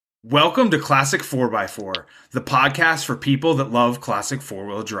Welcome to Classic 4x4, the podcast for people that love classic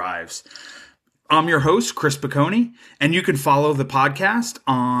four-wheel drives. I'm your host, Chris Piccone, and you can follow the podcast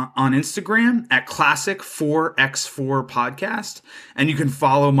on Instagram at Classic4x4 Podcast. And you can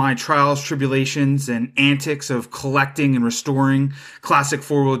follow my trials, tribulations, and antics of collecting and restoring classic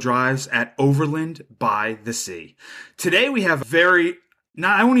four-wheel drives at Overland by the Sea. Today we have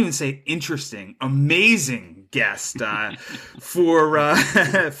I won't even say interesting, amazing guest for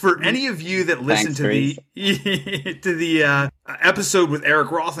any of you that listen to the episode with Eric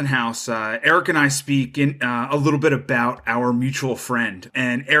Rothenhaus. Eric and I speak a little bit about our mutual friend,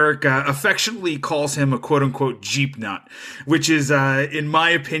 and Eric affectionately calls him a quote unquote Jeep nut, which is in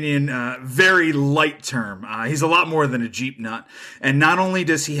my opinion very light term. He's a lot more than a Jeep nut, and not only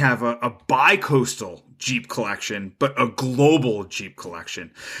does he have a bi-coastal Jeep collection, but a global Jeep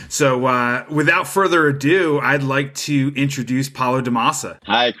collection. So without further ado, I'd like to introduce Paolo Damassa.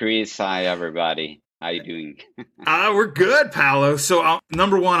 Hi, Chris. Hi, everybody. How you doing? We're good, Paolo. So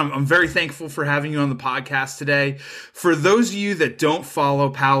number one, I'm very thankful for having you on the podcast today. For those of you that don't follow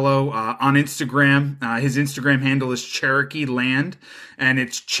Paolo on Instagram, his Instagram handle is Cherokee Land, and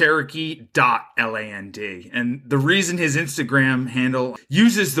it's Cherokee.land. And the reason his Instagram handle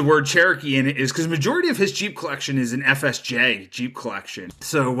uses the word Cherokee in it is because the majority of his Jeep collection is an FSJ Jeep collection.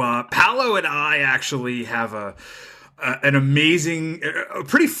 So Paolo and I actually have an amazing, a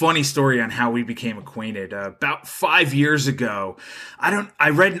pretty funny story on how we became acquainted. About 5 years ago,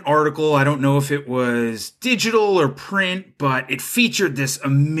 I read an article. I don't know if it was digital or print, but it featured this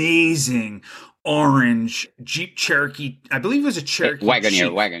amazing orange Jeep Cherokee. I believe it was a Cherokee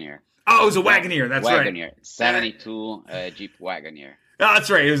Wagoneer. Oh, it was a Wagoneer. That's right. Wagoneer, 72 Jeep Wagoneer. Oh,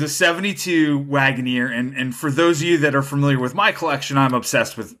 that's right. It was a 72 Wagoneer. And for those of you that are familiar with my collection, I'm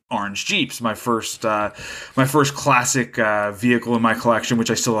obsessed with orange Jeeps. My first classic vehicle in my collection,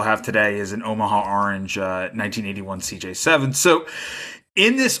 which I still have today, is an Omaha Orange 1981 CJ7. So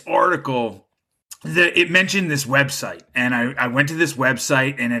in this article, it mentioned this website, and I went to this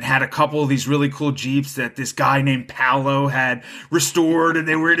website, and it had a couple of these really cool Jeeps that this guy named Paolo had restored, and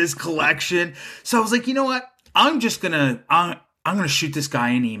they were in his collection. So I was like, you know what? I'm going to shoot this guy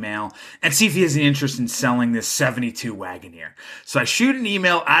an email and see if he has any interest in selling this 72 Wagoneer. So I shoot an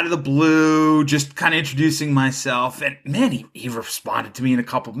email out of the blue, just kind of introducing myself. And man, he responded to me in a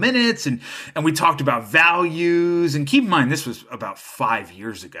couple minutes, and we talked about values. And keep in mind, this was about 5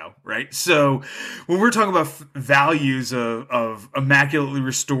 years ago, right? So when we're talking about values of immaculately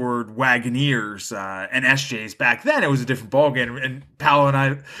restored Wagoneers and SJs back then, it was a different ballgame. And Paolo and I,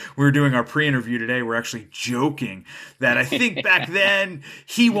 we were doing our pre-interview today. We're actually joking that I think back then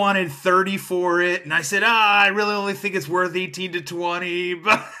he wanted 30 for it, and I said, I really only think it's worth 18 to 20,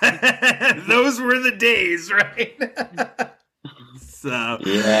 but those were the days, right? So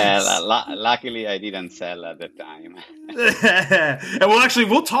yeah, luckily I didn't sell at the time. And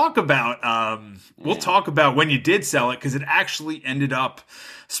we'll talk about when you did sell it, because it actually ended up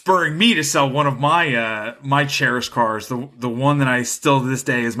spurring me to sell one of my cherished cars, the one that I still to this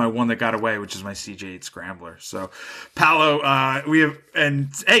day is my one that got away, which is my CJ8 Scrambler. So, Paolo,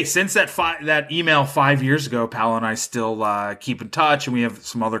 since that email 5 years ago, Paolo and I still keep in touch, and we have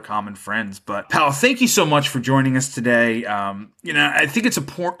some other common friends. But Paolo, thank you so much for joining us today. I think it's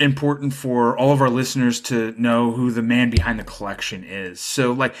important for all of our listeners to know who the man behind the collection is.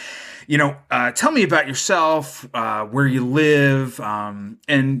 So, tell me about yourself, where you live,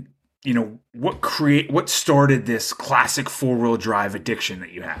 and what started this classic four-wheel drive addiction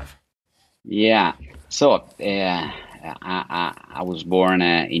that you have. Yeah, so I was born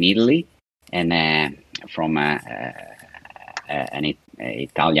in Italy, and from an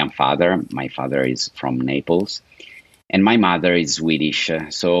Italian father. My father is from Naples, and my mother is Swedish.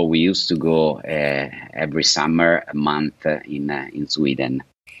 So we used to go every summer a month in Sweden.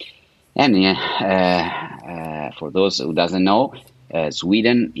 And for those who doesn't know,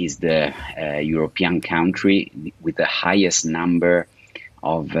 Sweden is the European country with the highest number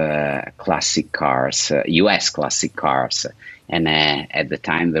of classic cars, US classic cars. And at the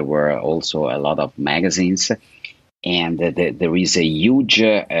time, there were also a lot of magazines. And there is a huge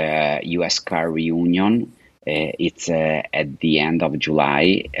US car reunion. It's at the end of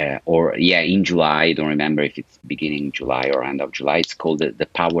July, in July. I don't remember if it's beginning July or end of July. It's called the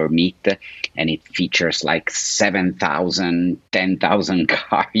Power Meet, and it features like 7,000, 10,000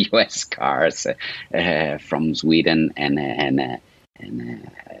 US cars from Sweden and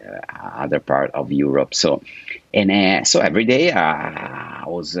other part of Europe. So every day I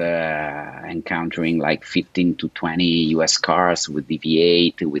was encountering like 15 to 20 US cars with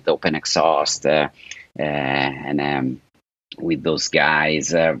V8, with open exhaust. And with those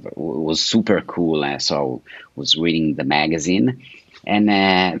guys. Was super cool. So I was reading the magazine, and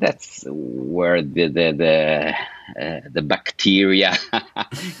that's where the bacteria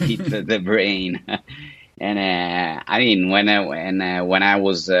hit the brain. And I mean, when I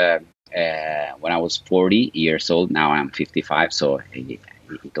was 40 years old, now I'm 55, so it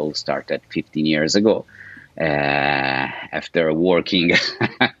all started 15 years ago. After working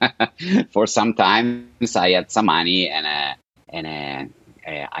for some time, I had some money, and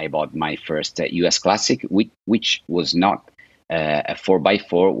I bought my first US Classic, which was not a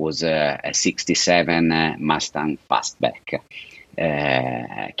 4x4, was a 67 Mustang Fastback,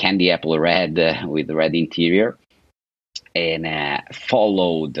 candy apple red with red interior, and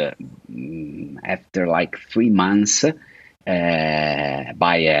followed after like 3 months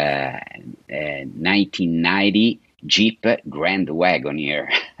by a 1990 Jeep Grand Wagoneer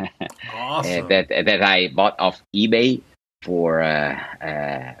Awesome. that I bought off eBay for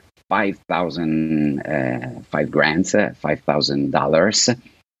 5,000 $5,000,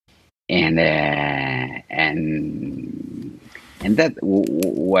 and that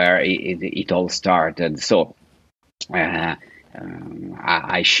where it all started. So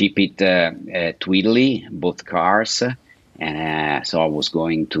I ship it to Italy, both cars. And so I was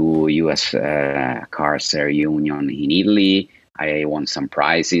going to U.S. Cars Reunion in Italy. I won some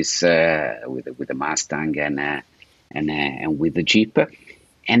prizes with the Mustang and with the Jeep.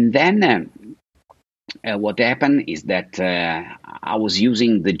 And then what happened is that I was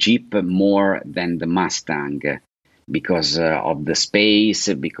using the Jeep more than the Mustang because of the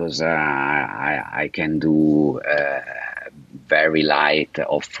space, because I can do very light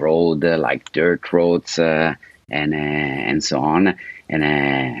off-road, like dirt roads and so on. And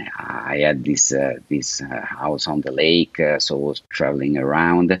I had this house on the lake, so I was traveling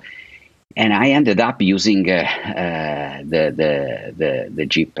around, and I ended up using the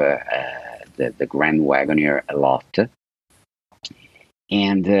Jeep, the Grand Wagoneer a lot,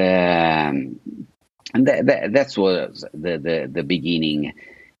 and that was the beginning.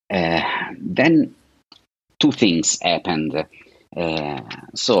 Then two things happened.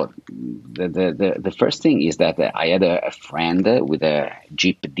 So the first thing is that I had a friend with a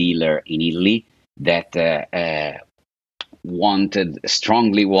Jeep dealer in Italy that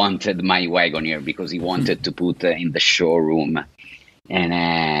strongly wanted my Wagoneer because he wanted to put in the showroom.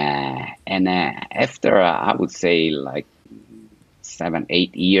 And after I would say like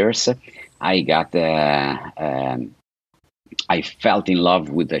 7-8 years, I got I felt in love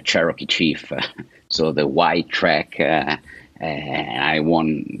with the Cherokee Chief, so the white track. And I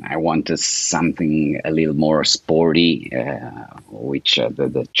wanted something a little more sporty, which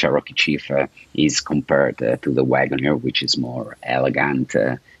the Cherokee Chief is compared to the Wagoneer, which is more elegant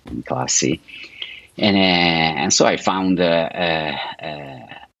and classy. And so I found a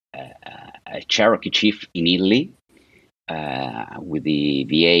Cherokee Chief in Italy with the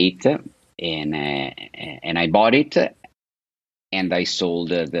V8, and I bought it, and I sold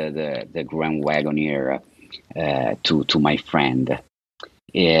the Grand Wagoneer to my friend.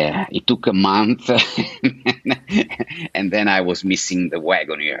 Yeah, it took a month, and then I was missing the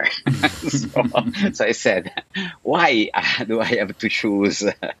Wagoneer. So I said, "Why do I have to choose?"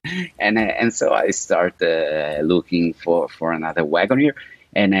 And so I started looking for another Wagoneer,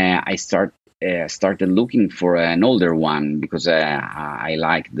 and I started looking for an older one because I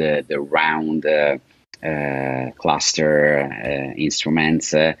like the round cluster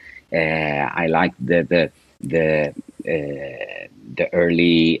instruments. I like the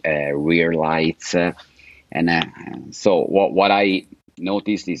early rear lights, and so what I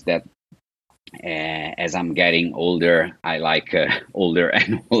noticed is that as I'm getting older, I like older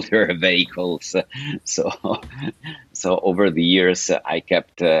and older vehicles. So over the years, I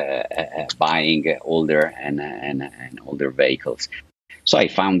kept buying older and older vehicles. So I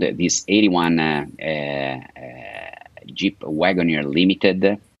found this 81 Jeep Wagoneer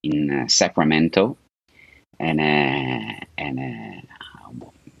Limited in Sacramento, and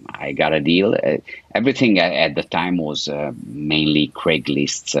I got a deal. Everything at the time was mainly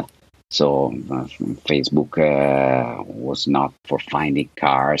Craigslist, so Facebook was not for finding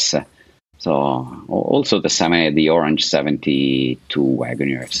cars. So also the orange 72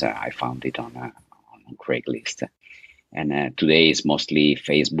 Wagoneers, I found it on Craigslist. And today is mostly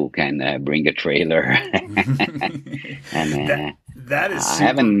Facebook and bring a trailer. And that is I super.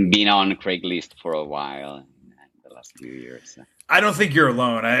 haven't been on Craigslist for a while in the last few years. I don't think you're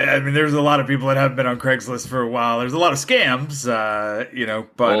alone. I mean, there's a lot of people that have been on Craigslist for a while. There's a lot of scams, but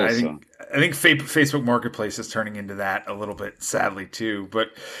I Also, think I think Facebook Marketplace is turning into that a little bit, sadly too. But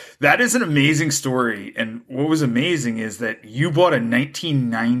that is an amazing story. And what was amazing is that you bought a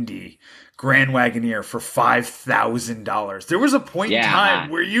 1990 Grand Wagoneer for $5,000. There was a point in time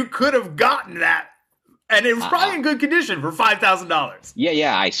where you could have gotten that, and it was probably in good condition for $5,000.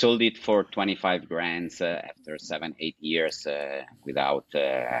 Yeah. I sold it for 25 grand after 7-8 years without,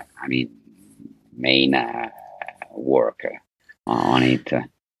 main work on it.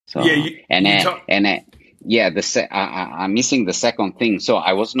 So I'm missing the second thing. So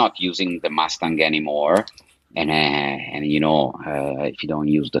I was not using the Mustang anymore, and if you don't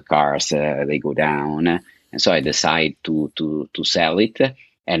use the cars, they go down. And so I decided to sell it.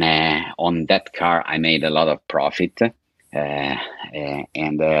 And on that car, I made a lot of profit.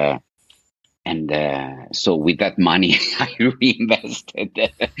 So with that money, I reinvested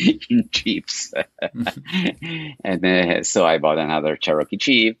in Jeeps. And so I bought another Cherokee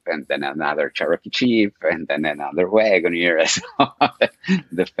Jeep, and then another Cherokee Jeep, and then another Wagoneer. So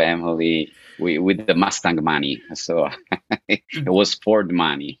the family, with the Mustang money. So it was Ford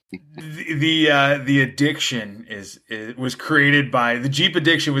money. The addiction was created by the Jeep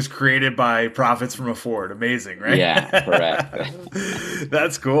addiction was created by profits from a Ford. Amazing, right? Yeah, correct.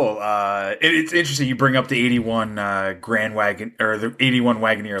 That's cool. It's interesting you bring up the 81 Grand Wagon, or the 81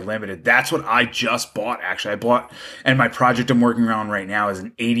 Wagoneer Limited. That's what I just bought, actually. And my project I'm working on right now is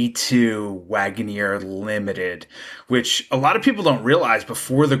an 82 Wagoneer Limited, which a lot of people don't realize.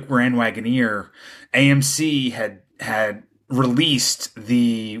 Before the Grand Wagoneer, AMC had released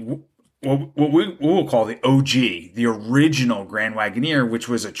what we will call the OG, the original Grand Wagoneer, which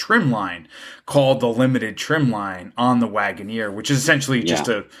was a trim line called the Limited Trim Line on the Wagoneer, which is essentially just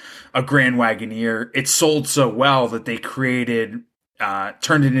a Grand Wagoneer. It sold so well that they turned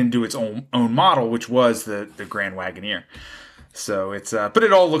it into its own model, which was the Grand Wagoneer. So it's but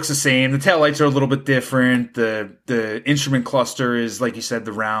it all looks the same. The taillights are a little bit different. The instrument cluster is, like you said,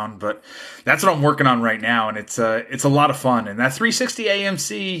 the round, but that's what I'm working on right now, and it's a lot of fun. And that 360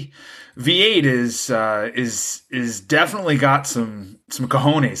 AMC V8 is definitely got some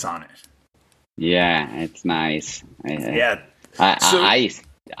cojones on it. Yeah, it's nice.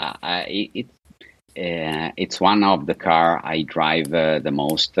 It's one of the car I drive the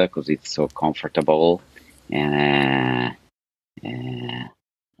most because it's so comfortable, and we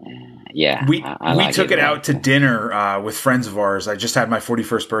took it out to dinner with friends of ours. I just had my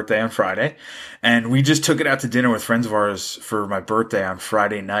 41st birthday on Friday, and we just took it out to dinner with friends of ours for my birthday on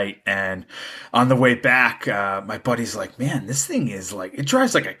Friday night. And on the way back, my buddy's like, "Man, this thing is like, it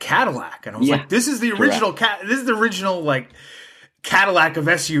drives like a Cadillac." And I was like, "This is the original this is the original like Cadillac of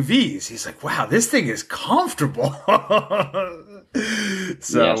SUVs." He's like, "Wow, this thing is comfortable."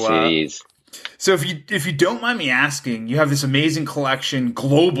 So, yes, it is. So if you don't mind me asking, you have this amazing collection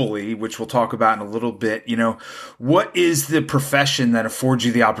globally, which we'll talk about in a little bit. What is the profession that affords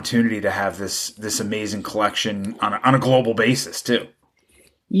you the opportunity to have this amazing collection on a global basis too?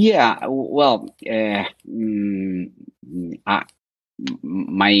 Yeah, well,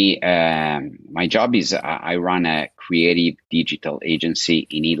 my job is I run a creative digital agency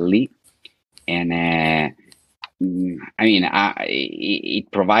in Italy, and it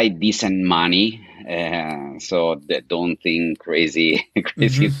provides decent money, so don't think crazy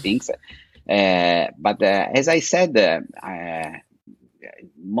things. But as I said,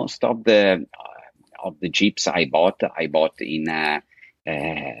 most of the Jeeps I bought in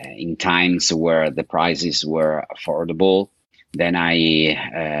times where the prices were affordable. Then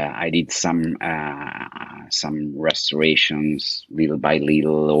I did some restorations little by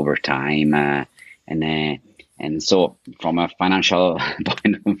little over time, and so from a financial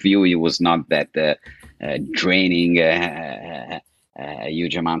point of view, it was not that draining a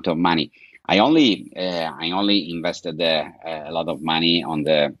huge amount of money. I only invested a lot of money on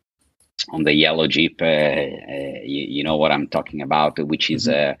the yellow Jeep. You know what I'm talking about, which is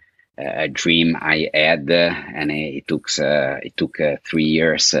a dream I had, and it took 3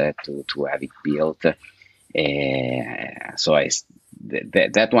 years to have it built. So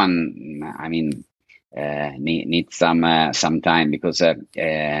that one, needs some time, because I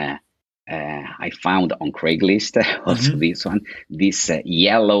found on Craigslist also this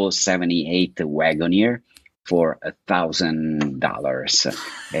yellow 78 Wagoneer for $1,000.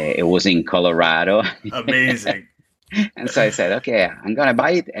 It was in Colorado. Amazing. And so I said, okay, I'm gonna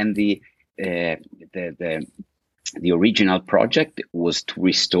buy it. And the original project was to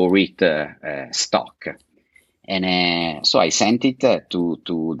restore it stock. And so I sent it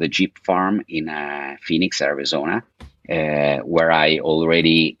to the Jeep farm in Phoenix, Arizona, where I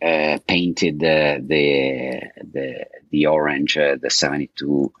already painted the the orange, the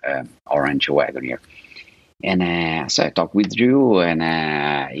 72 orange Wagoneer. And so I talked with Drew, and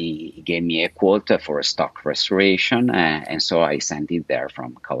he gave me a quote for a stock restoration, and so I sent it there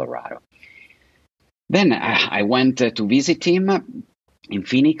from Colorado. Then I went to visit him in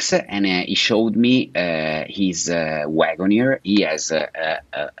Phoenix, and he showed me his Wagoneer. He has a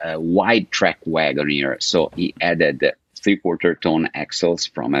wide track Wagoneer, so he added 3/4 ton axles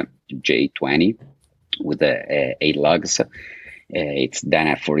from a J20 with 8 lugs. It's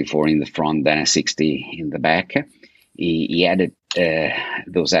Dana 44 in the front, Dana 60 in the back. He added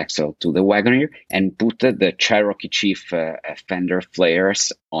those axles to the Wagoneer and put the Cherokee Chief fender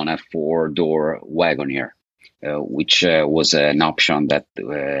flares on a 4-door Wagoneer, which was an option that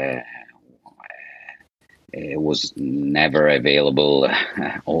was never available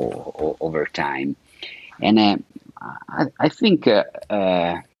over time. And I think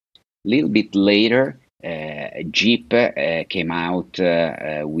a little bit later, Jeep came out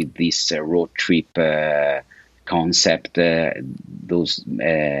with this road trip concept, those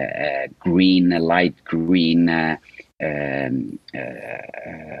green, light green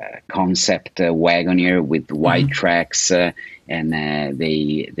concept Wagoneer with white tracks, and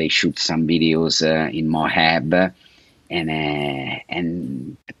they shoot some videos in Moab, and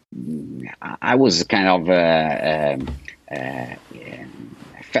I was kind of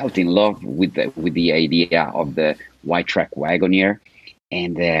fell in love with the idea of the white track Wagoneer,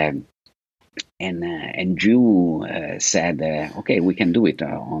 and Drew said, okay, we can do it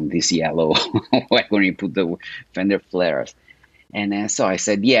on this yellow Wagoneer, put the fender flares, and so I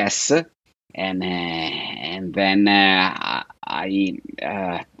said yes, and then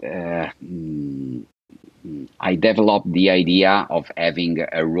I developed the idea of having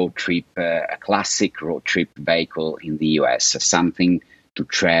a road trip, a classic road trip vehicle in the US, something to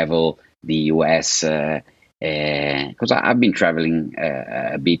travel the US, because I've been traveling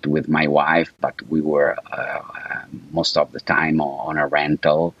a bit with my wife, but we were most of the time on a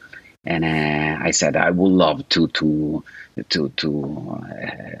rental, and I said I would love to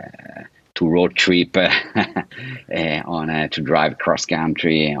road trip to drive cross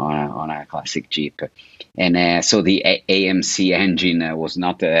country on a classic Jeep, and so the AMC engine was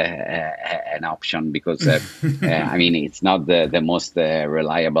not an option because I mean it's not the most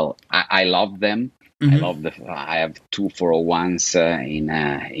reliable. I love them. I have 2 401s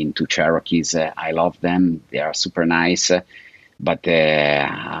in 2 Cherokees. I love them. They are super nice, but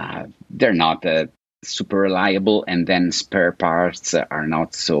they're not super reliable, and then spare parts are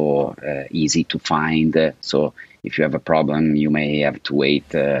not so easy to find. So if you have a problem, you may have to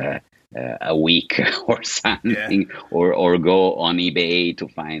wait a week or something, or go on eBay to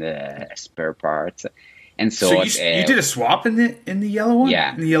find spare parts. And so you did a swap in the yellow one,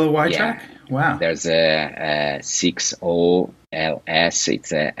 in the yellow wide track. Wow. There's a 60 LS.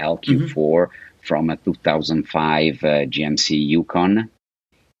 It's a LQ4 from a 2005 GMC Yukon.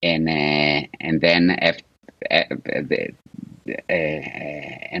 And then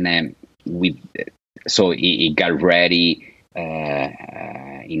so it got ready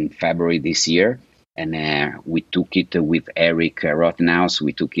in February this year, and we took it with Eric Rottenhouse.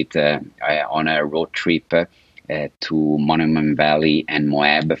 We took it on a road trip to Monument Valley and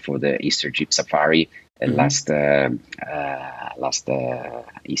Moab for the Easter Jeep Safari last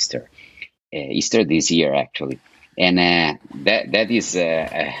Easter this year actually. And that is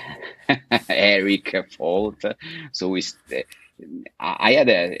Eric's fault. So I had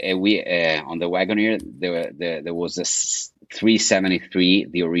on the Wagoneer there was a 373,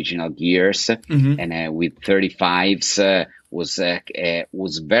 the original gears, and with 35s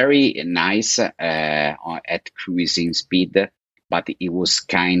was very nice at cruising speed, but it was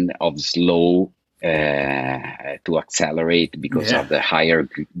kind of slow to accelerate because of the higher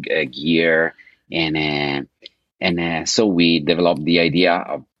gear. And so we developed the idea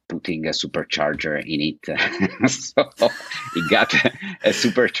of putting a supercharger in it. So it got a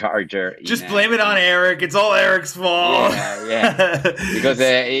supercharger. Just blame it on Eric. It's all Eric's fault. Yeah. Because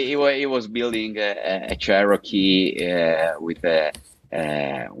he was building a Cherokee with a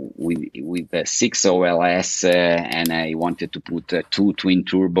 6 OLS, and he wanted to put 2 twin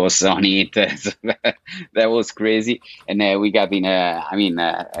turbos on it. So that was crazy. And we got in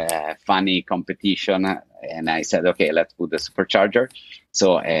a funny competition. And I said, okay, let's put the supercharger.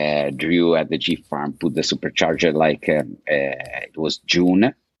 So Drew at the Jeep farm put the supercharger it was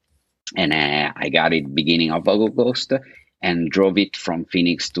June. And I got it beginning of August and drove it from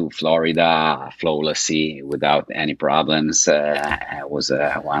Phoenix to Florida flawlessly without any problems. It was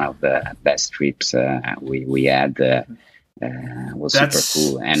one of the best trips we had Was That's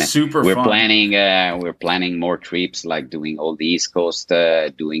super cool, and super we're fun. planning more trips, like doing all the East Coast,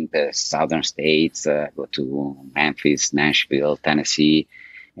 doing the southern states, go to Memphis, Nashville, Tennessee,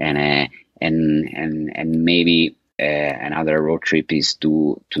 and and maybe another road trip is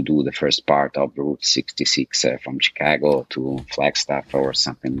to do the first part of Route 66 from Chicago to Flagstaff or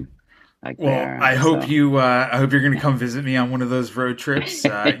something like Well, there. I hope So you. I hope you're going to come visit me on one of those road trips.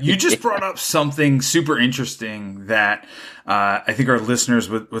 You just brought up something super interesting that I think our listeners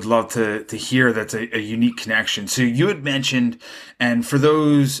would love to hear. That's a unique connection. So you had mentioned, and for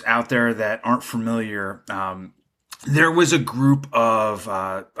those out there that aren't familiar, there was a group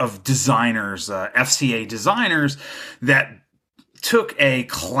of designers, FCA designers, that took a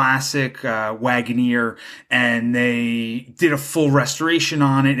classic Wagoneer and they did a full restoration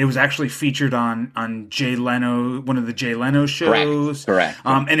on it. It was actually featured on Jay Leno, one of the Jay Leno shows. Correct.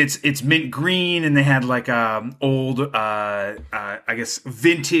 And it's mint green, and they had like old, I guess,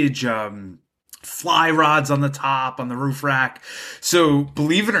 vintage. Fly rods on the top, on the roof rack. So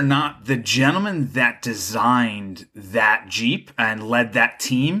believe it or not, the gentleman that designed that Jeep and led that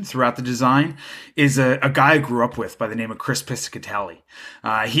team throughout the design is a guy I grew up with by the name of Chris Piscatelli.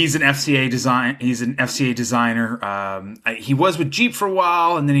 He's an FCA designer. He was with Jeep for a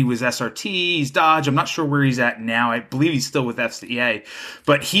while, and then he was SRT, he's Dodge. I'm not sure where he's at now. I believe he's still with FCA,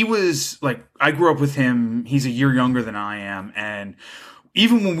 but he was like, I grew up with him. He's a year younger than I am. And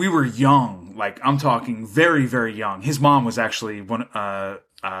even when we were young, like I'm talking very, very young, his mom was actually my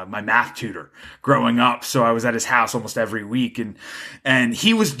math tutor growing up. So I was at his house almost every week, and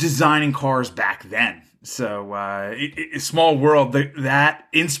he was designing cars back then. So small world. That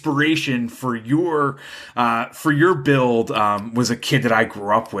inspiration for your build was a kid that I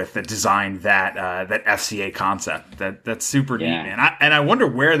grew up with that designed that FCA concept. That's super neat, man. I wonder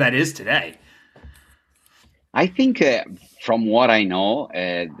where that is today. I think from what I know,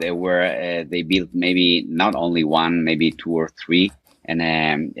 they built maybe not only one, maybe two or three, and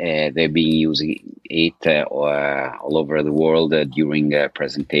they've been using it all over the world during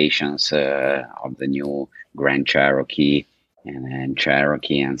presentations of the new Grand Cherokee and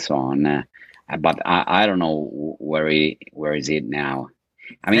Cherokee and so on. But I don't know where is it now.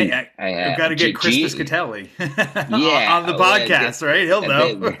 I mean, I've got to get Chris Piscatelli on the podcast, right? He'll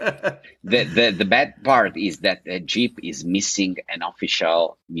know. The bad part is that Jeep is missing an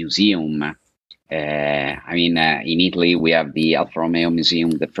official museum. I mean, in Italy, we have the Alfa Romeo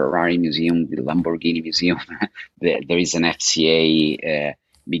Museum, the Ferrari Museum, the Lamborghini Museum. There is an FCA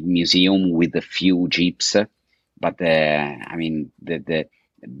big museum with a few Jeeps, but I mean, the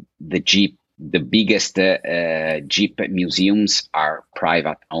Jeep. The biggest Jeep museums are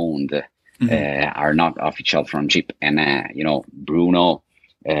private owned, are not official from Jeep. And, Bruno,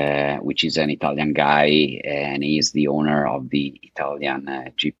 which is an Italian guy, and he is the owner of the Italian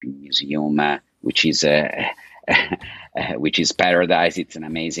Jeep Museum, which is paradise. It's an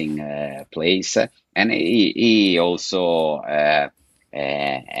amazing place. And he also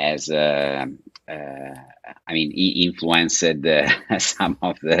has... he influenced some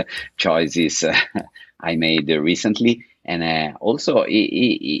of the choices I made recently. And also,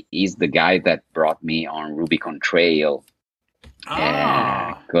 he is the guy that brought me on Rubicon Trail.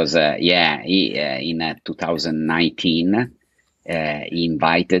 Because, in 2019, he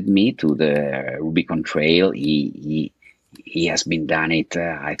invited me to the Rubicon Trail. He has been done it,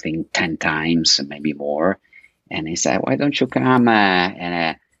 I think, 10 times, maybe more. And he said, why don't you come?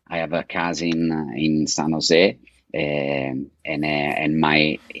 I have a cousin in San Jose, and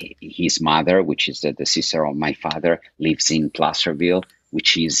his mother, which is the sister of my father, lives in Placerville,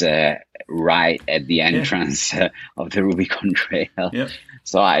 which is right at the entrance of the Rubicon Trail. Yep.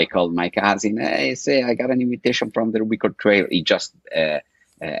 So I called my cousin. Hey, say I got an invitation from the Rubicon Trail. He just at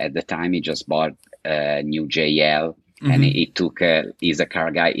the time he just bought a new JL. Mm-hmm. And it took, he's a car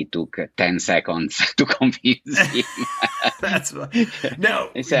guy, it took 10 seconds to convince him. That's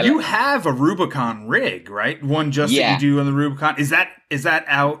now, you have a Rubicon rig, right? One just that you do on the Rubicon. Is that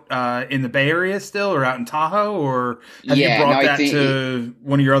out in the Bay Area still, or out in Tahoe, or have you brought that to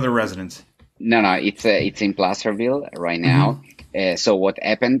one of your other residents? No, it's in Placerville right now. Mm-hmm. So what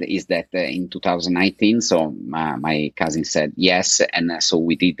happened is that in 2019, so my cousin said yes, and so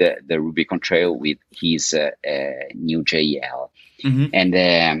we did the Rubicon Trail with his new JL. Mm-hmm.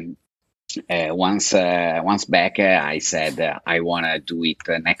 And once back, I said I want to do it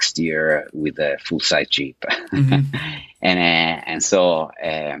next year with a full-size Jeep. Mm-hmm. and so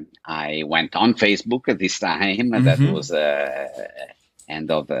I went on Facebook this time. Mm-hmm. That was end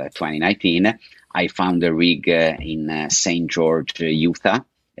of 2019. I found a rig in St. George, Utah.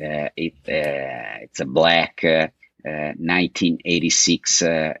 It's a black 1986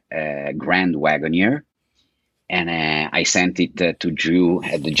 Grand Wagoneer, and I sent it to Drew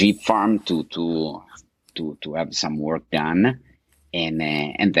at the Jeep farm to have some work done, and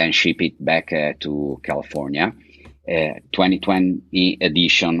then ship it back to California. 2020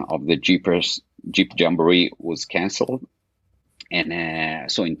 edition of the Jeep Jamboree was canceled,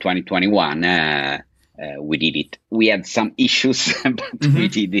 and so in 2021 we did it. We had some issues, but we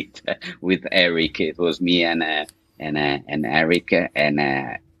did it with Eric. It was me and Eric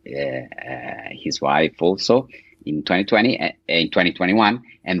and his wife also in 2021,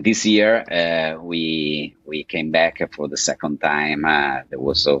 and this year we came back for the second time. There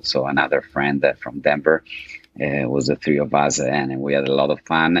was also another friend from Denver. It was the three of us, and we had a lot of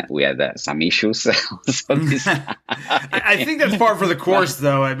fun. We had some issues. I think that's par for the course,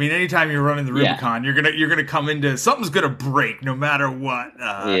 though. I mean, anytime you're running the Rubicon, you're gonna come into something's gonna break, no matter what.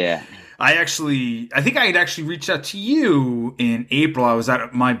 Yeah. I think I had actually reached out to you in April. I was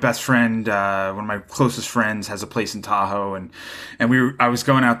at my best friend, one of my closest friends, has a place in Tahoe, and I was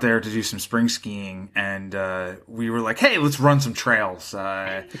going out there to do some spring skiing, and we were like, hey, let's run some trails.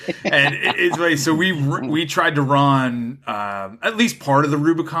 And it's funny. So we tried to run at least part of the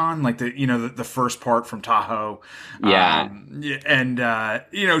Rubicon, like the first part from Tahoe. And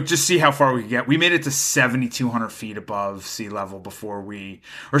just see how far we could get. We made it to 7,200 feet above sea level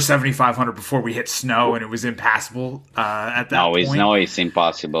or 7,500 before we hit snow, and it was impassable at that point. No, it's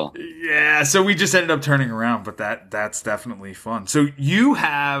impossible. Yeah, so we just ended up turning around, but that's definitely fun. So you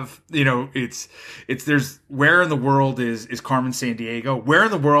have, it's there's where in the world is Carmen Sandiego? Where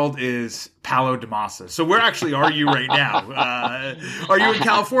in the world is Paolo de Massa? So where actually are you right now? Are you in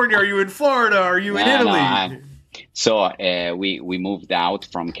California? Are you in Florida? Are you in Italy? No, so we moved out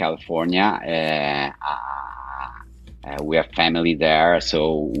from California. We have family there,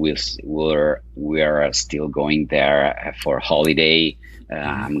 so we're still going there for holiday.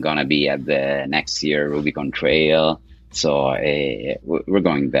 I'm gonna be at the next year Rubicon Trail, so we're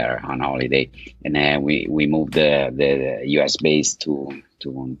going there on holiday. And we moved the U.S. base to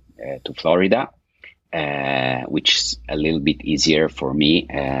Florida, which is a little bit easier for me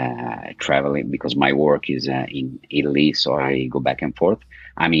traveling because my work is in Italy, so I go back and forth.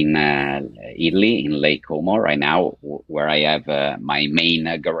 I'm in Italy, in Lake Como right now, where I have my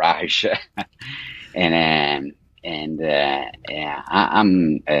main garage, and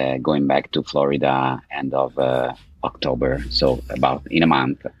I'm going back to Florida end of October, so about in a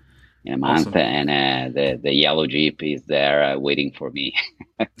month. Awesome. And the yellow Jeep is there waiting for me.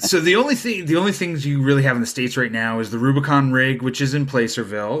 So the only things you really have in the States right now is the Rubicon rig, which is in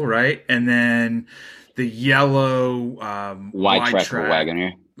Placerville, right? And then the yellow wide track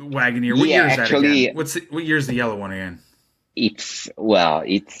Wagoneer. Wagoneer. What year is that again? What year is the yellow one again? It's a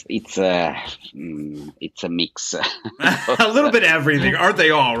mix. A little bit of everything, aren't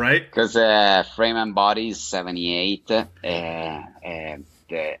they all, right? Because frame and body is 78. The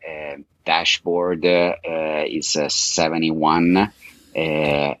dashboard is 71.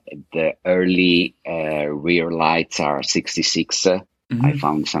 The early rear lights are 66. I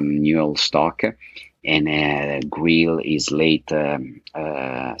found some new stock. And grill is late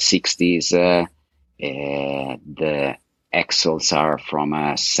 60s. The axles are from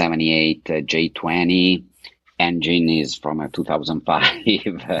a 78 J20. Engine is from a 2005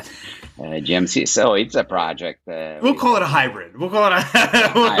 GMC. So it's a project. We'll call it a hybrid. We'll call it a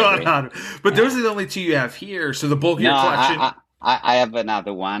hybrid. But those are the only two you have here. So the bulk of your collection. I have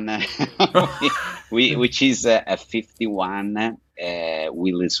another one, which is a 51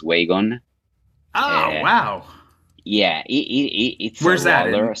 Willys Wagon. Oh, wow. Yeah, it's where's that?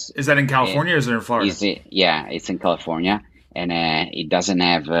 Is that in California or is it in Florida? It's in California, and it doesn't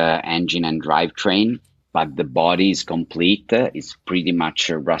have engine and drivetrain, but the body is complete. It's pretty much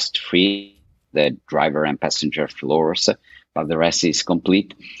rust free, the driver and passenger floors, but the rest is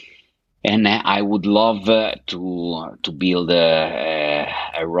complete. And I would love to build a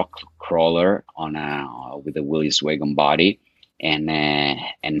rock crawler with a Willys Wagon body.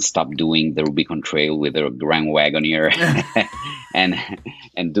 And stop doing the Rubicon Trail with a Grand Wagoneer and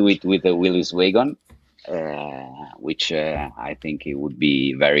do it with the Willys Wagon, which I think it would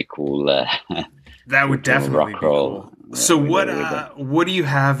be very cool. That would definitely be cool. So what do you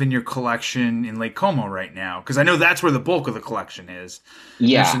have in your collection in Lake Como right now? Because I know that's where the bulk of the collection is.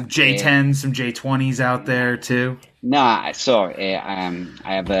 Yeah, there's some J10s, some J20s out there too. No, so I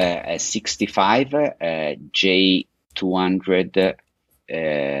have a 65 J200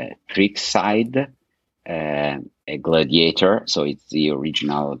 trick side, a Gladiator. So it's the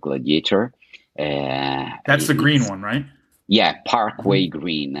original Gladiator. That's the green one, right? Yeah, Parkway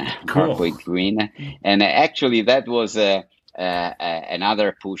Green, Cool. Parkway Green, and actually that was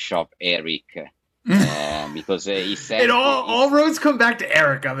another push of Eric because he It sent all roads come back to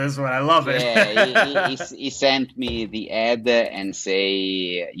Eric on this one. I love it. yeah he sent me the ad and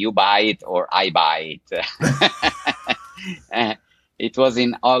say you buy it or I buy it. It was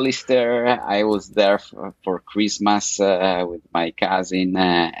in Hollister. I was there for Christmas with my cousin,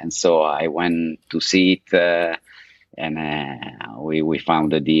 and so I went to see it. And we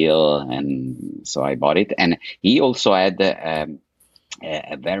found a deal, and so I bought it. And he also had a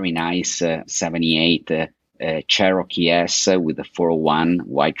very nice 78 Cherokee S with a 401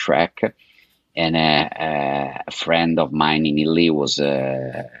 white track. And a friend of mine in Italy was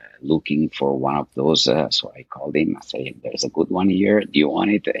looking for one of those. So I called him. I said, "There's a good one here. Do you want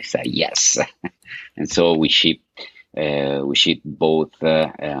it?" He said, "Yes." And so we shipped both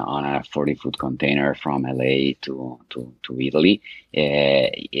on a 40-foot container from LA to Italy.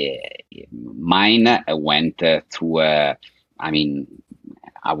 Mine went through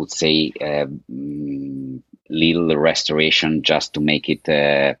I would say little restoration just to make it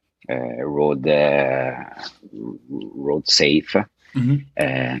road safe.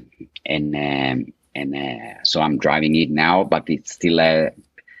 So I'm driving it now, but it still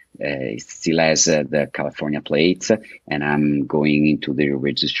has the California plates, and I'm going into the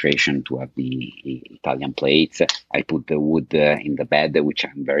registration to have the Italian plates. I put the wood in the bed, which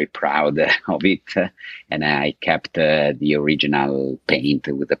I'm very proud of it, and I kept the original paint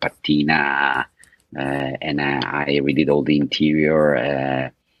with the patina, and I redid all the interior,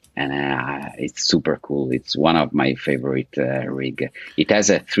 and it's super cool. It's one of my favorite rig. It has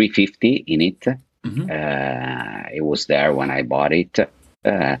a 350 in it. It was there when I bought it.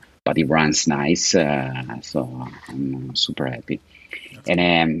 But it runs nice, so I'm super happy.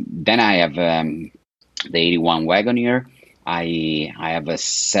 And then I have the 81 Wagoneer. I have a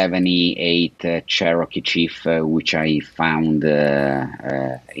 78 Cherokee Chief, which I found in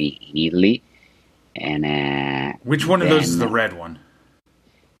Italy. And which one of those is the red one?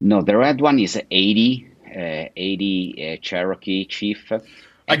 No, the red one is 80 Cherokee Chief.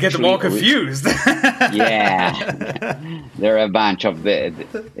 I get them all confused. Yeah, there are a bunch of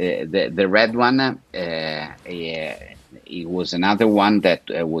the red one. It was another one that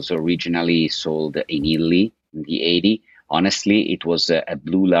was originally sold in Italy in the 80. Honestly, it was a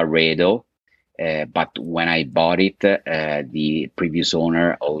blue Laredo, but when I bought it, the previous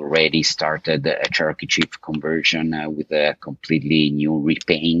owner already started a Cherokee Chief conversion with a completely new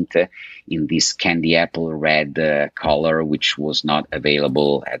repaint in this candy apple red color, which was not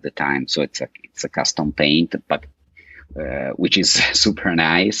available at the time. So it's a custom paint, but which is super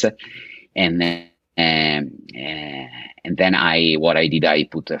nice. And then I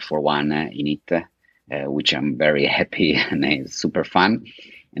put a 4-1 in it, which I'm very happy and it's super fun.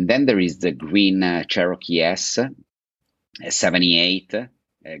 And then there is the green Cherokee S, 78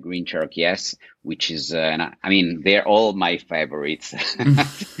 green Cherokee S, which is, they're all my favorites.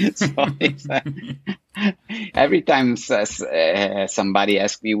 So every time somebody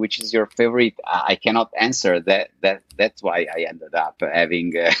asks me which is your favorite, I cannot answer that. That's why I ended up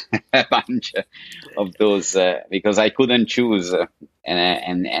having a bunch of those because I couldn't choose.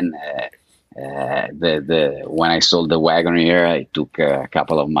 When I sold the Wagoneer, it took a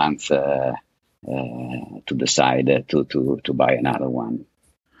couple of months to decide to buy another one.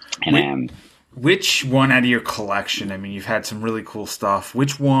 And which one out of your collection? I mean, you've had some really cool stuff.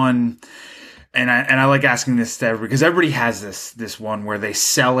 Which one? And I like asking this to everybody because everybody has this one where they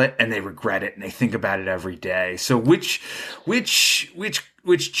sell it and they regret it and they think about it every day. So which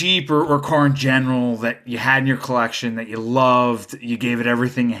Jeep or car in general that you had in your collection that you loved, you gave it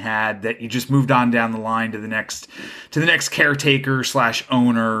everything you had, that you just moved on down the line to the next caretaker /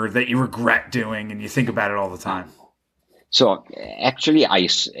 owner that you regret doing and you think about it all the time? So actually,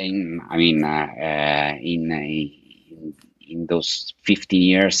 in those 15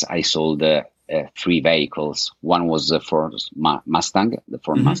 years, I sold 3 vehicles. One was the Ford Mustang,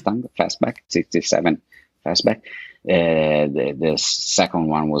 Mustang Fastback, 67 Fastback. The second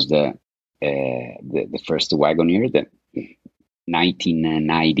one was the first Wagoneer, the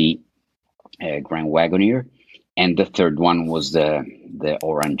 1990 Grand Wagoneer, and the third one was the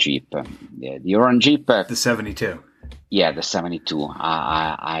orange Jeep. The orange Jeep, the 72. Yeah, the 72.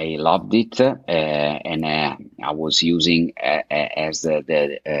 I loved it, and I was using as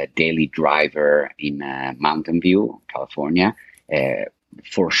the daily driver in Mountain View, California,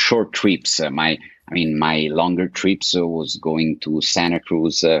 for short trips. My longer trips was going to Santa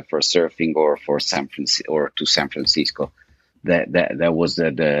Cruz for surfing, or to San Francisco that was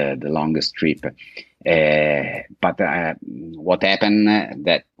the longest trip. But what happened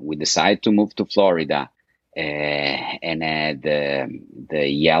that we decided to move to Florida, and the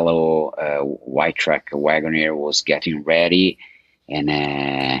yellow white track Wagoneer was getting ready, and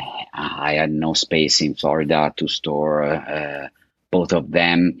I had no space in Florida to store both of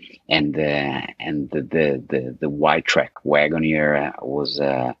them, and the white track Wagoneer was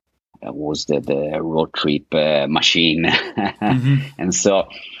the road trip machine. And so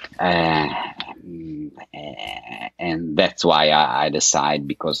and that's why I decide,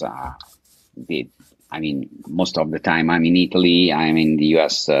 because most of the time I'm in Italy, I'm in the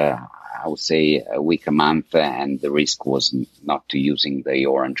US, I would say a week a month, and the risk was not to using the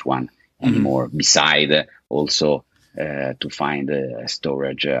orange one anymore. Beside also to find a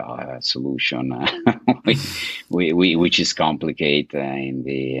storage solution, which is complicated in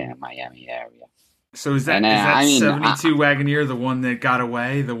the Miami area. So is that 72 Wagoneer the one that got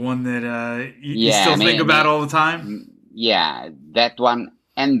away, the one that you still think about all the time? Yeah, that one,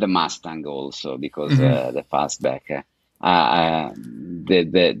 and the Mustang also, because the fastback.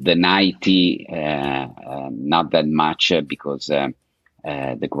 The 90, not that much, because the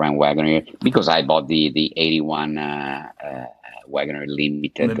Grand Wagoneer, because I bought the 81 Wagoneer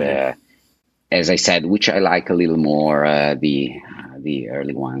Limited. As I said, which I like a little more, the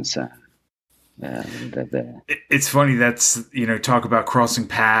early ones. It's funny, that's, talk about crossing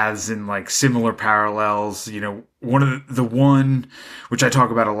paths and like similar parallels. One of the one which I talk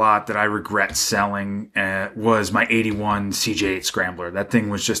about a lot that I regret selling was my 81 CJ8 Scrambler. That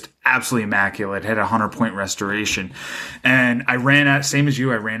thing was just absolutely immaculate. It had a 100-point restoration, and I ran out, same as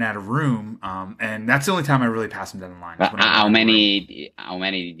you, I ran out of room, and that's the only time I really passed them down the line. How many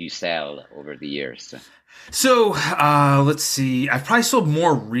did you sell over the years? So let's see. I've probably sold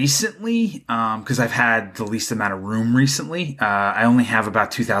more recently because I've had the least amount of room recently. I only have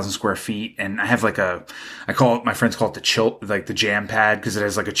about 2,000 square feet, and I have my friends call it the chill, like the jam pad, because it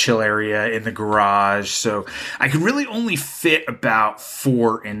has like a chill area in the garage. So I could really only fit about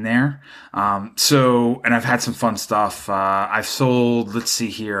 4 in there. And I've had some fun stuff. I've sold. Let's see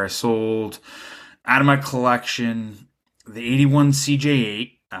here. I sold out of my collection the 81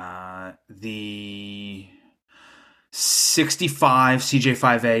 CJ8. The 65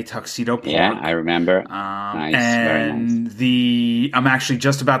 CJ5A Tuxedo Pork. Yeah, I remember. Nice, and very nice. I'm actually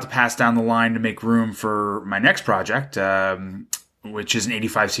just about to pass down the line to make room for my next project, which is an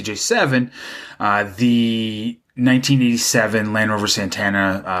 85 CJ7, the 1987 Land Rover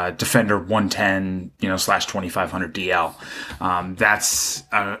Santana Defender 110, / 2500 DL. That's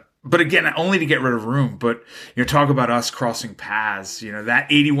but again, only to get rid of room. But talk about us crossing paths. That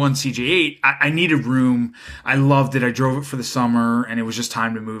 81 CJ8, I needed room. I loved it. I drove it for the summer, and it was just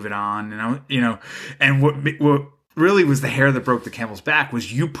time to move it on. And and what really was the hair that broke the camel's back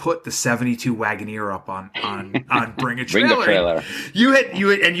was you put the 72 Wagoneer up on Bring a Trailer. Bring a Trailer. You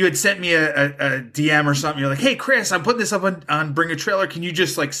had sent me a DM or something. You're like, hey Chris, I'm putting this up on Bring a Trailer. Can you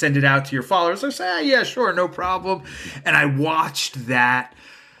just like send it out to your followers? I said, yeah, sure, no problem. And I watched that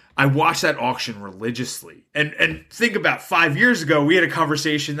auction religiously. And think about 5 years ago, we had a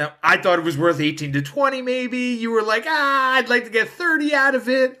conversation that I thought it was worth 18 to 20 maybe. You were like, I'd like to get 30 out of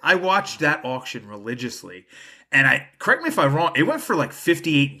it. I watched that auction religiously. And correct me if I'm wrong, it went for like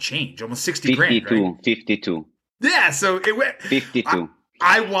 58 and change, almost 60 grand, right? 52. Yeah, so it went 52.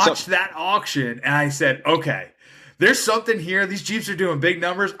 I watched that auction and I said, okay, there's something here. These Jeeps are doing big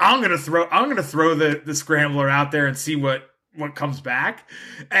numbers. I'm gonna throw the Scrambler out there and see what comes back.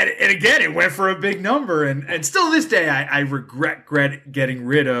 And again, it went for a big number. And still this day, I regret getting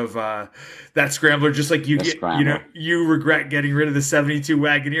rid of that Scrambler, just like you regret getting rid of the 72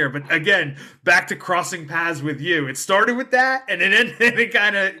 Wagoneer. But again, back to crossing paths with you. It started with that, and it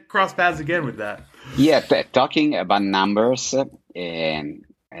kind of crossed paths again with that. Yeah, talking about numbers,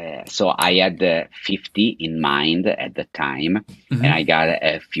 so I had 50 in mind at the time, and I got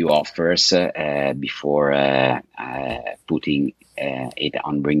a few offers before putting it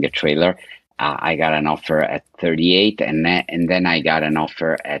on Bring a Trailer. I got an offer at 38, and then I got an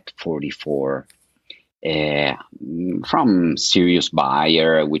offer at 44 from serious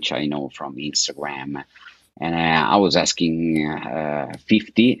buyer, which I know from Instagram. And I was asking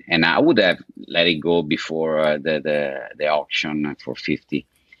 50, and I would have let it go before the auction for 50.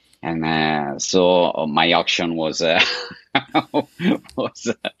 And so my auction was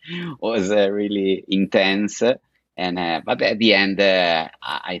really intense. And but at the end,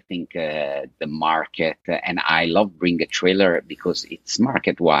 I think the market, and I love Bring a Trailer because it's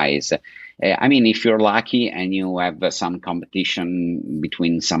market wise. If you're lucky and you have some competition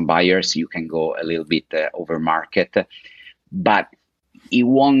between some buyers, you can go a little bit over market. but it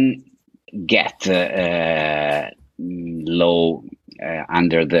won't get low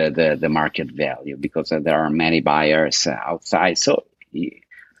under the market value, because there are many buyers outside. So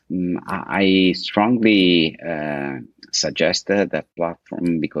I strongly suggest that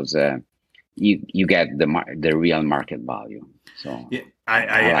platform, because you get the real market value. So yeah,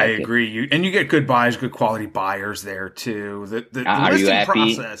 I agree. You get good buyers, good quality buyers there too. The Are you listing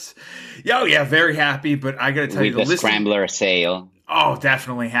happy process, yeah, very happy. But I got to tell you, with the the listing. scrambler sale? Oh,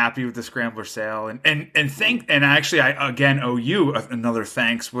 definitely happy with the scrambler sale, and actually, I again owe you another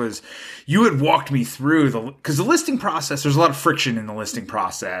thanks. Was you had walked me through because the listing process. There's a lot of friction in the listing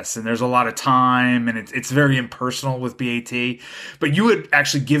process, and there's a lot of time, and it's very impersonal with BAT. But you had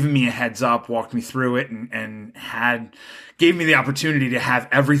actually given me a heads up, walked me through it, and gave me the opportunity to have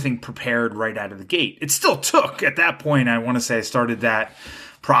everything prepared right out of the gate. It still took at that point. I want to say I started that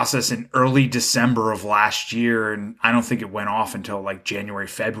process in early December of last year, and I don't think it went off until like January,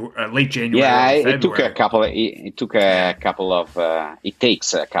 February, late January. Yeah, February. it took a couple. It took a couple of. It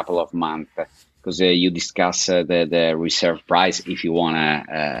takes a couple of months, because you discuss the reserve price. If you want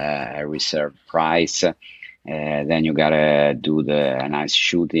a reserve price, then you gotta do the nice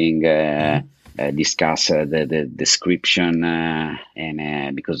shooting. Discuss the description,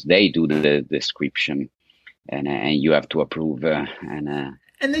 and because they do the description, and you have to approve,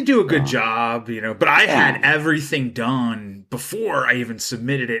 and they do a good job, but I had everything done before I even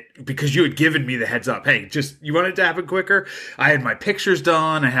submitted it, because you had given me the heads up. Hey, you want it to happen quicker? I had my pictures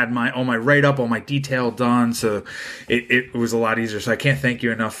done. I had all my write-up, all my detail done. So it was a lot easier. So I can't thank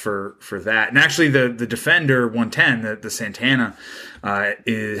you enough for that. And actually the Defender 110, the Santana,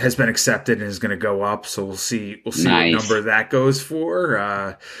 has been accepted and is going to go up. So we'll see Nice. what number that goes for.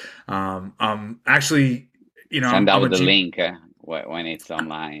 Actually, send out the link when it's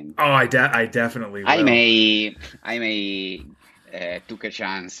online. Oh, I definitely will. I may took a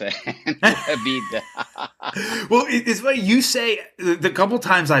chance and a bid. Well, it's funny you say. The couple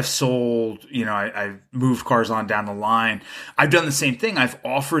times I've sold, I've moved cars on down the line. I've done the same thing. I've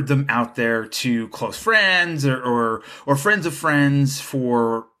offered them out there to close friends or friends of friends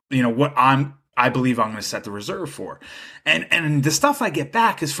for what I believe I'm going to set the reserve for. And the stuff I get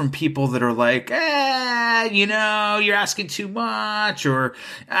back is from people that are like, you're asking too much, or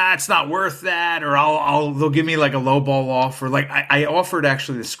it's not worth that, or they'll give me like a low ball offer. Like I offered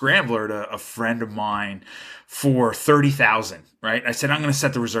actually the Scrambler to a friend of mine for 30,000, right? I said, I'm going to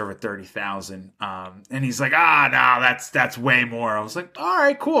set the reserve at 30,000. And he's like, no, that's way more. I was like, all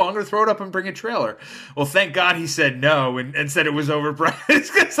right, cool. I'm going to throw it up and bring a trailer. Well, thank God he said no and said it was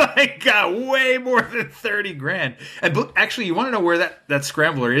overpriced, because I got way more than 30 grand. And actually, you want to know where that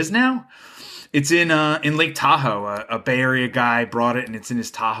Scrambler is now? It's in Lake Tahoe. A Bay Area guy brought it, and it's in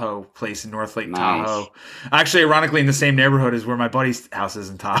his Tahoe place in North Lake Tahoe. Actually, ironically, in the same neighborhood as where my buddy's house is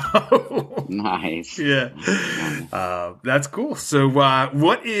in Tahoe. Nice. Yeah. That's cool. So,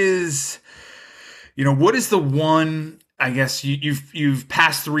 what is the one? I guess you've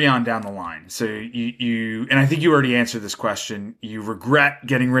passed 3 on down the line. So you and I think you already answered this question. You regret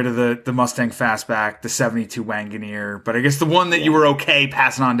getting rid of the Mustang Fastback, the 72 Wagoneer, but I guess the one that you were okay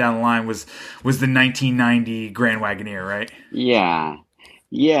passing on down the line was the 1990 Grand Wagoneer, right? Yeah.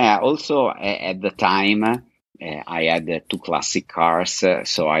 Also, at the time, I had 2 classic cars,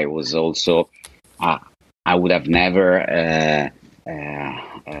 so I was also I would have never.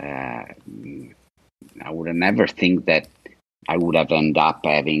 I would have never think that I would have ended up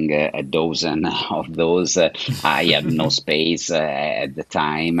having a dozen of those. I had no space at the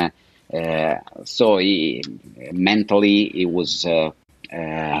time. So mentally, it was.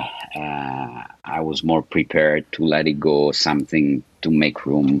 I was more prepared to let it go, something to make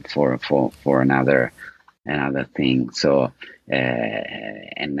room for another thing. So,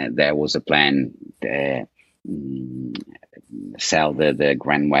 and there was a plan. Sell the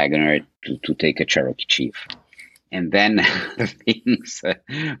Grand Wagoner to take a Cherokee Chief, and then things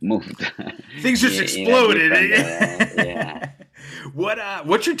moved. Things just exploded. Yeah.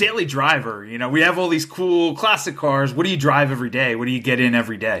 What's your daily driver? We have all these cool classic cars. What do you drive every day? What do you get in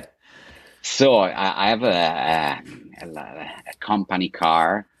every day? So I have a company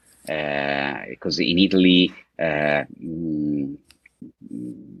car, because in Italy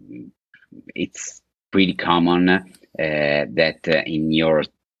it's pretty common that in your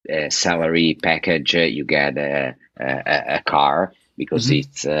salary package you get a car, because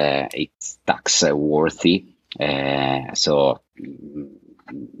it's tax worthy. So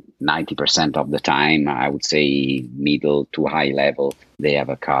 90% of the time, I would say middle to high level, they have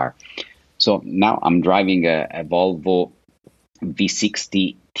a car. So now I'm driving a Volvo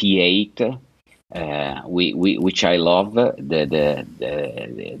V60 T8 which I love those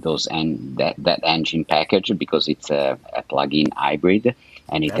and that engine package because it's a plug-in hybrid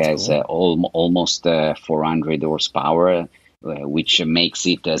and it That's has cool. almost 400 horsepower, which makes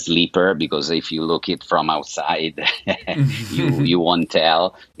it a sleeper because if you look it from outside, you won't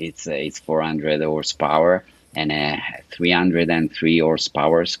tell it's 400 horsepower and 303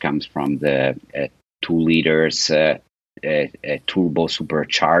 horsepower comes from the 2 liters. Turbo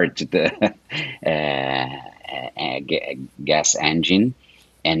supercharged gas engine,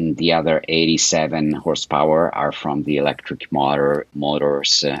 and the other 87 horsepower are from the electric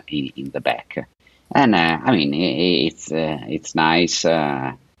motors in the back. And I mean, it's nice,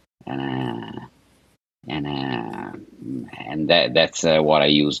 and that's what I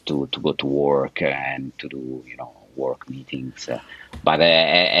use to go to work and to do work meetings. But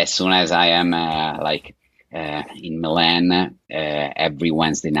as soon as I am in Milan, every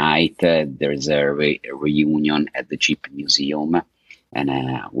Wednesday night there's a reunion at the Jeep Museum, and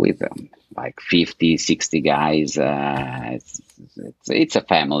with like 50, 60 guys. It's a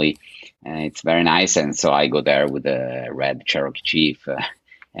family. It's very nice, and so I go there with a red Cherokee Jeep.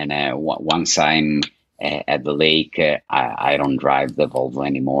 And once I'm at the lake, I don't drive the Volvo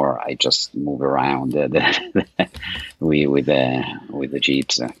anymore. I just move around with the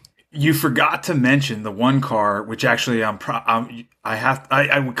Jeeps. You forgot to mention the one car, which actually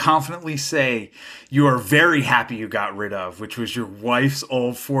I would confidently say you are very happy you got rid of, which was your wife's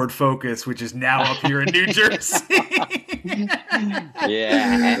old Ford Focus, which is now up here in New Jersey.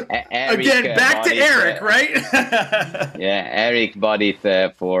 Yeah, Eric, again, back to Eric, right? Yeah, Eric bought it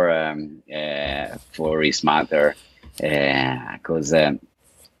for his mother because it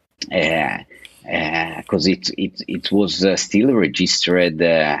was still registered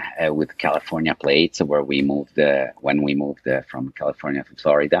with California plates where we moved when we moved from California to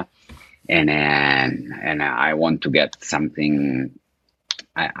Florida, and I want to get something.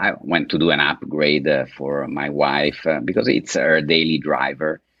 I went to do an upgrade for my wife because it's her daily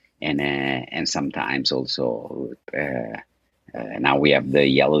driver, and sometimes also now we have the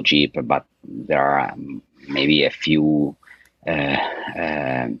yellow Jeep, but there are maybe a few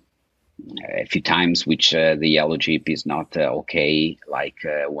times which the yellow Jeep is not okay, like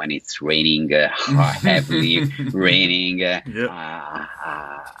when it's raining, heavily raining. Yep.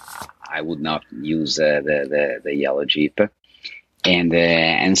 I would not use the yellow Jeep.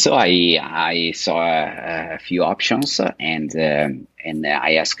 And so I saw a few options and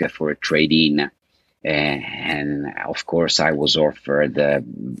I asked for a trade-in, and of course I was offered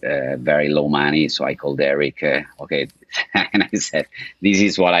very low money. So I called Eric, okay, and I said, "This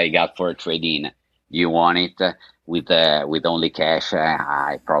is what I got for a trade-in. You want it with only cash?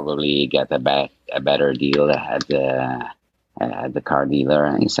 I probably get a better deal at the car dealer."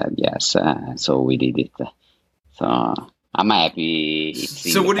 And he said yes. So we did it. So I'm happy.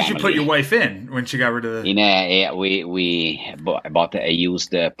 So what did you put your wife in when she got rid of the? We bought a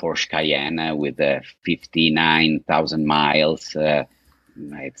used Porsche Cayenne with 59,000 miles.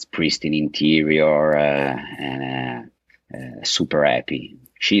 It's pristine interior and super happy.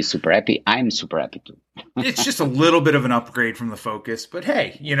 She's super happy. I'm super happy too. It's just a little bit of an upgrade from the Focus, but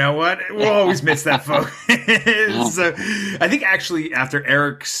hey, you know what? We'll always miss that Focus. So I think actually after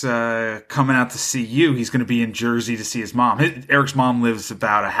Eric's coming out to see you, he's going to be in Jersey to see his mom. Eric's mom lives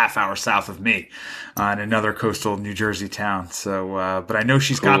about a half hour south of me in another coastal New Jersey town. So, but I know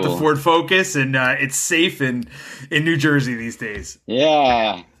she's got the Ford Focus, and it's safe in New Jersey these days.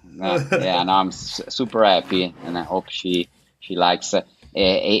 Yeah, no, I'm super happy, and I hope she likes it.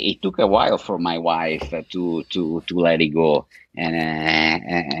 It took a while for my wife to let it go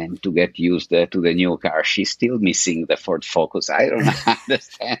and to get used to the new car. She's still missing the Ford Focus. I don't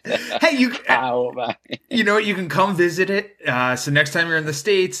understand. Hey, you know what? You can come visit it. So next time you're in the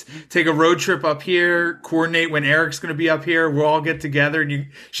States, take a road trip up here. Coordinate when Eric's going to be up here. We'll all get together, and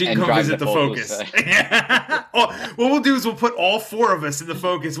she can come visit the Focus. What we'll do is we'll put all four of us in the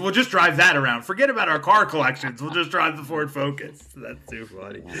Focus. We'll just drive that around. Forget about our car collections. We'll just drive the Ford Focus. That's too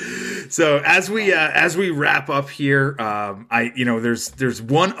funny. So as we wrap up here, there's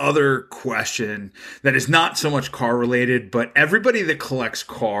one other question that is not so much car related, but everybody that collects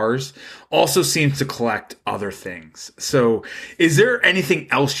cars also seems to collect other things. So is there anything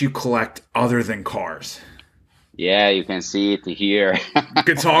else you collect other than cars? Yeah, you can see it here.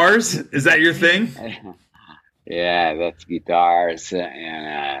 Guitars? Is that your thing? Yeah, that's guitars,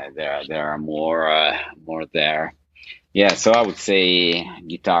 and there are more there. Yeah, so I would say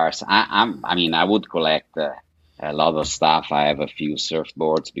guitars. I would collect a lot of stuff. I have a few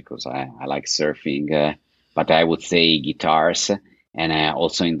surfboards because I like surfing, but I would say guitars. And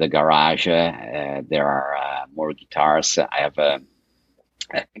also in the garage, there are more guitars. I have a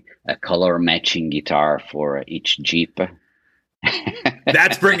color matching guitar for each Jeep.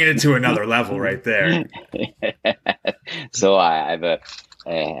 That's bringing it to another level right there. So I have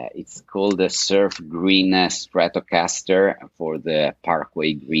it's called the Surf Green Stratocaster for the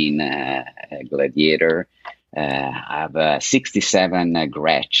Parkway Green Gladiator. I have a 67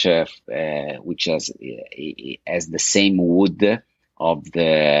 Gretsch, which has the same wood of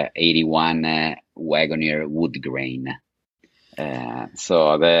the 81 Wagoneer wood grain.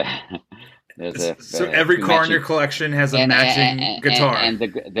 So every car in your collection has a matching guitar. And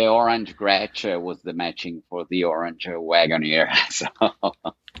the orange Gretsch was the matching for the orange Wagoneer. So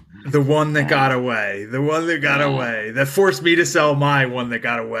the one that got away. The one that got away. That forced me to sell my one that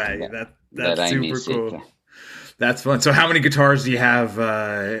got away. That's super cool. That's fun. So how many guitars do you have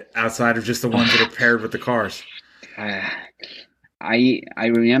outside of just the ones that are paired with the cars? I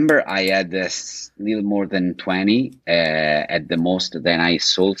remember I had little more than 20 at the most. Then I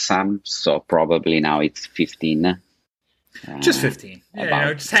sold some, so probably now it's 15. Just 15.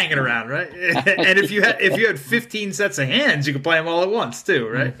 Just hanging around, right? And if you had 15 sets of hands, you could play them all at once too,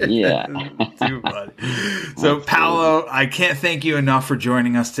 right? Yeah. Too funny. So Paolo, I can't thank you enough for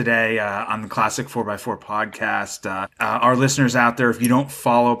joining us today on the Classic 4x4 podcast. Our listeners out there, if you don't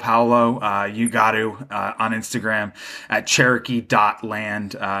follow Paolo, you got to on Instagram at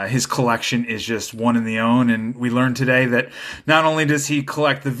Cherokee.land. His collection is just one in the own, and we learned today that not only does he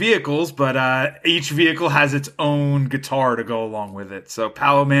collect the vehicles, but each vehicle has its own guitar to go along with it. So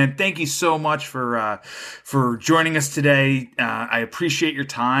Paolo, man, thank you so much for joining us today. I appreciate your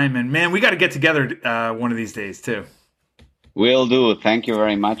time, and man, we got to get together one of these days too. Will do. Thank you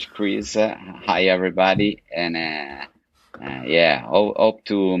very much, Chris. Hi everybody, and hope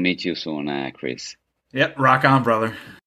to meet you soon, Chris. Yep, rock on, brother.